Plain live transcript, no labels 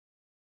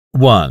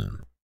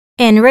1.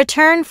 In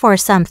return for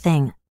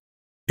something.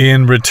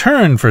 In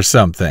return for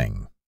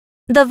something.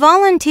 The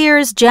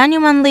volunteers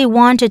genuinely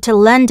wanted to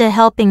lend a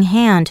helping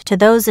hand to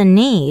those in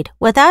need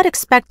without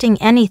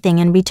expecting anything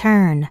in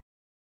return.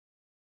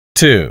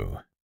 2.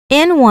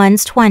 In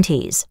one's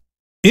 20s.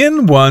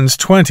 In one's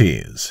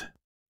 20s.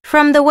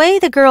 From the way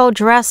the girl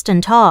dressed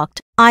and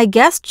talked, I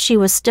guessed she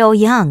was still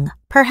young,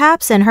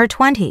 perhaps in her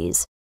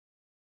 20s.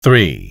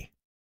 3.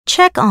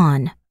 Check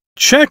on.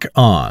 Check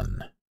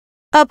on.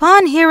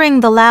 Upon hearing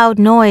the loud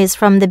noise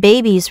from the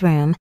baby's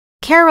room,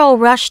 Carol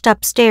rushed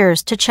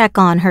upstairs to check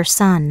on her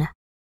son.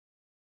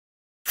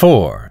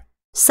 4.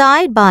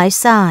 Side by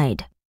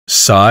side.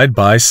 Side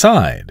by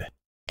side.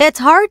 It's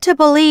hard to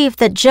believe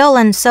that Jill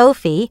and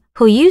Sophie,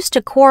 who used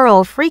to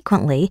quarrel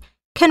frequently,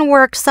 can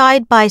work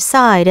side by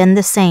side in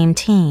the same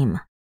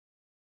team.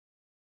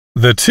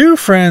 The two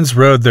friends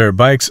rode their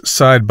bikes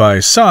side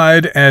by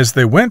side as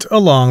they went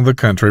along the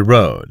country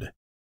road.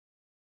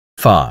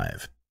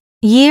 5.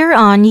 Year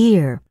on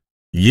year.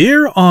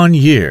 Year on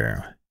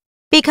year.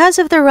 Because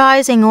of the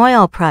rising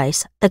oil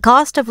price, the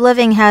cost of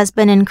living has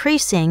been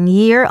increasing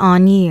year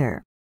on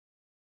year.